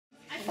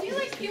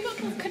You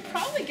could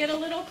probably get a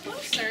little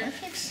closer. I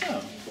think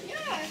so.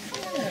 Yeah,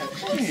 come a little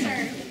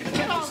closer. Look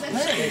at all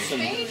this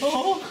space.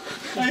 Oh,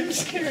 I'm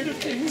scared of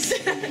things.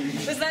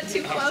 Was that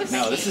too close?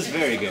 No, this is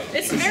very good.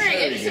 It's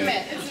very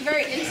intimate. It's a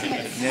very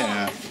intimate song.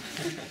 Yeah.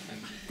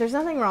 There's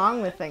nothing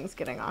wrong with things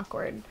getting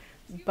awkward,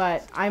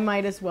 but I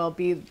might as well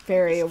be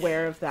very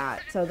aware of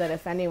that so that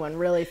if anyone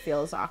really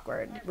feels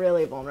awkward,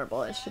 really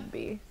vulnerable, it should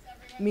be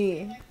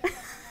me.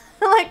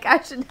 Like,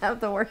 I should have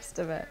the worst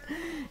of it.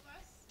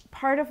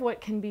 Part of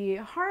what can be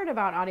hard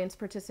about audience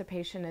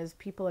participation is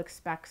people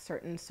expect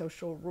certain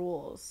social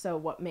rules. So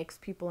what makes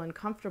people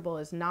uncomfortable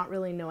is not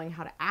really knowing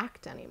how to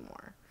act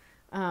anymore.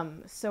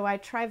 So I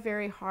try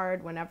very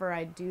hard whenever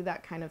I do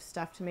that kind of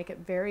stuff to make it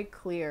very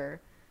clear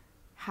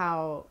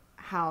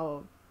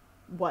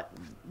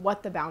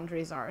what the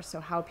boundaries are, so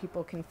how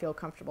people can feel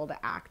comfortable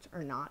to act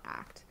or not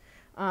act.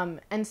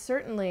 And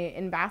certainly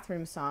in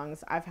bathroom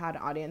songs, I've had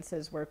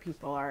audiences where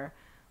people are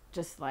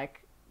just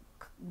like,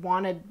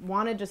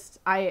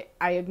 I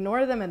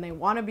ignore them and they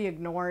want to be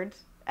ignored,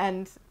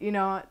 and, you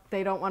know,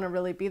 they don't want to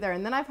really be there.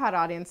 And then I've had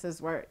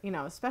audiences where, you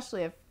know,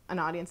 especially if an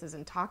audience is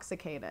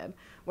intoxicated,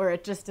 where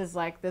it just is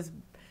like this,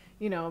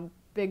 you know,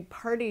 big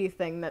party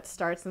thing that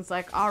starts and it's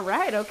like, all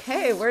right,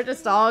 okay, we're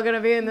just all going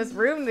to be in this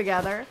room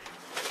together.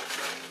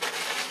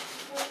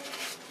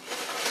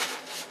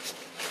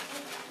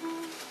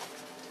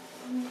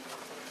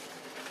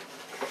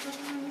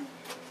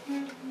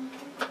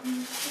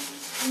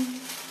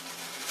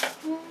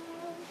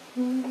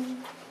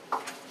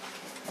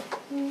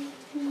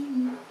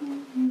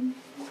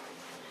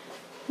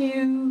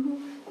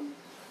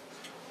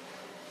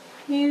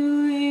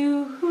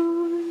 You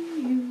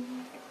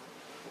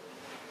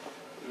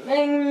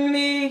make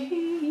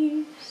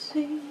me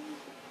see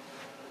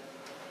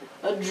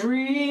a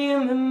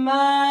dream in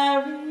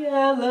my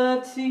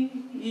reality.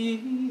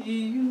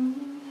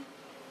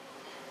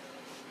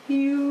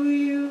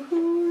 You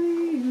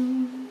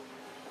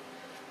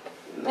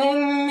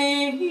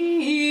make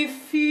me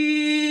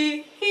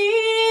feel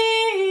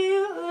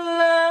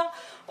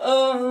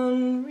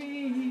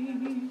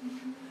unreal.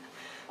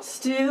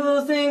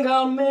 Still think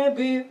I'll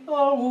maybe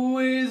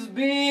always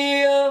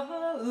be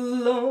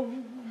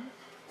alone,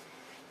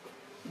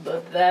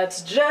 but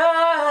that's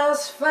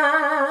just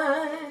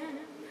fine.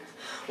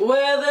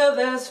 Whether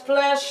there's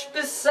flesh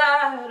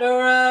beside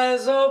or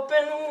eyes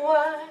open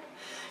wide,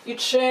 you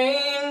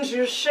change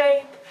your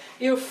shape,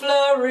 your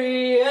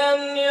flurry,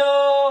 and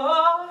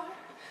your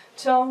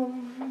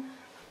tone.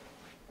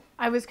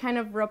 I was kind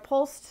of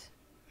repulsed,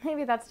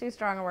 maybe that's too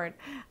strong a word,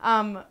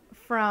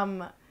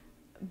 from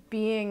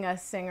being a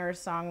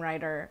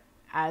singer-songwriter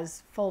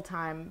as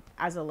full-time,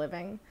 as a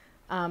living.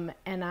 And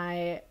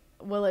I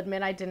will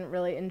admit I didn't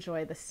really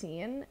enjoy the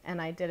scene,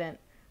 and I didn't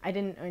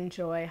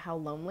enjoy how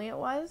lonely it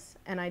was,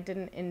 and I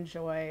didn't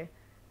enjoy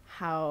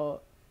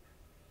how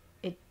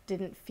it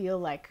didn't feel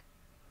like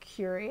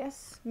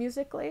curious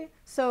musically.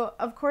 So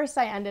of course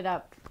I ended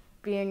up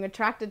being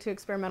attracted to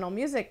experimental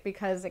music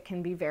because it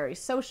can be very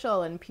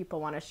social and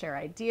people want to share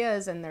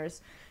ideas, and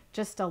there's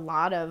just a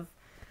lot of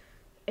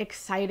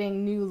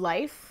exciting new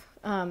life,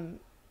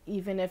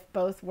 even if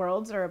both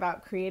worlds are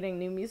about creating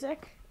new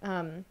music.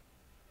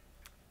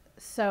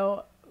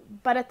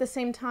 But at the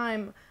same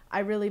time, I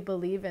really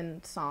believe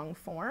in song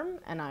form,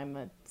 and I'm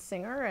a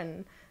singer,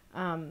 and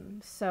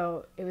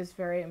so it was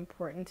very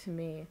important to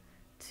me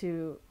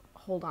to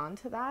hold on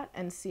to that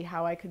and see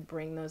how I could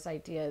bring those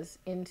ideas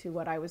into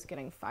what I was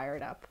getting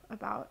fired up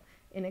about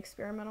in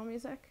experimental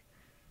music,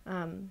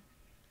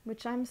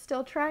 which I'm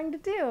still trying to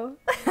do.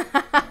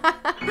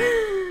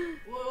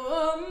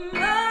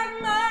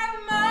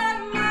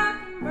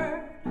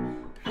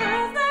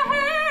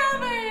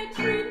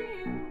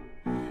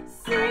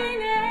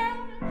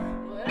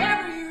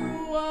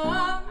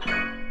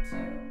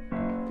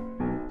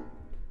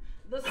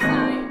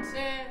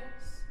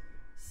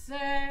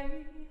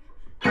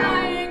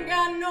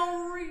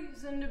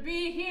 To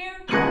be here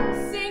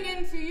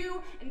singing to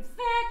you. In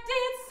fact,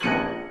 it's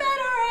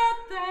better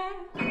out that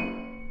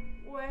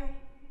way.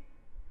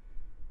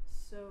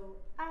 So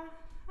I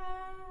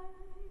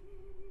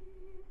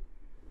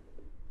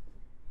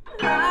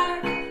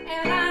lie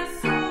and I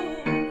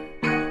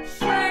swoon,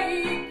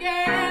 shake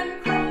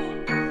and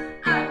croon.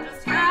 I'm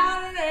just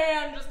howling,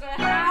 I'm just a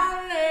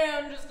howling,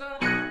 I'm just a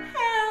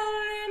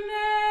howling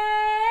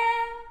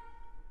at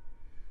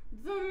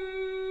the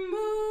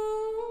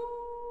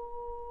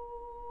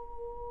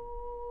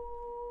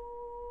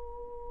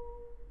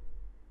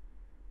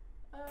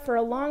For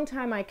a long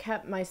time, I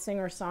kept my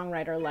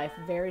singer-songwriter life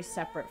very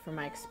separate from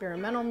my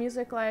experimental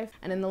music life,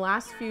 and in the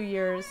last few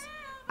years,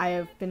 I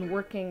have been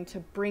working to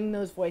bring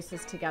those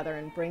voices together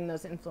and bring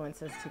those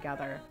influences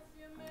together.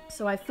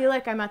 So I feel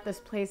like I'm at this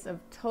place of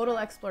total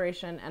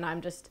exploration, and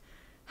I'm just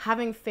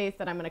having faith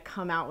that I'm going to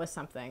come out with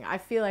something. I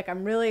feel like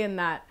I'm really in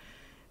that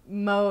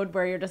mode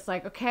where you're just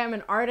like, okay, I'm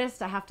an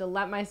artist, I have to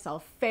let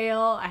myself fail,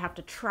 I have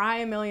to try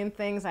a million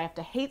things, I have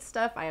to hate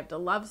stuff, I have to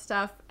love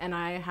stuff, and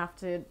I have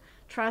to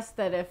trust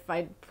that if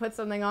I put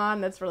something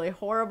on that's really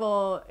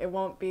horrible, it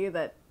won't be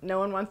that no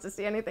one wants to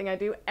see anything I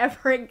do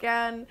ever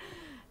again.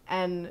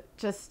 and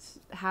just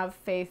have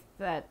faith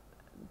that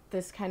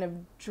this kind of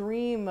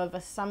dream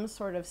of some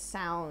sort of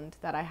sound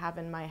that I have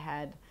in my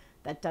head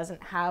that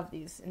doesn't have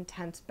these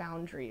intense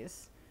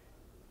boundaries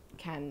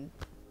can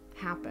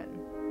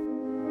happen.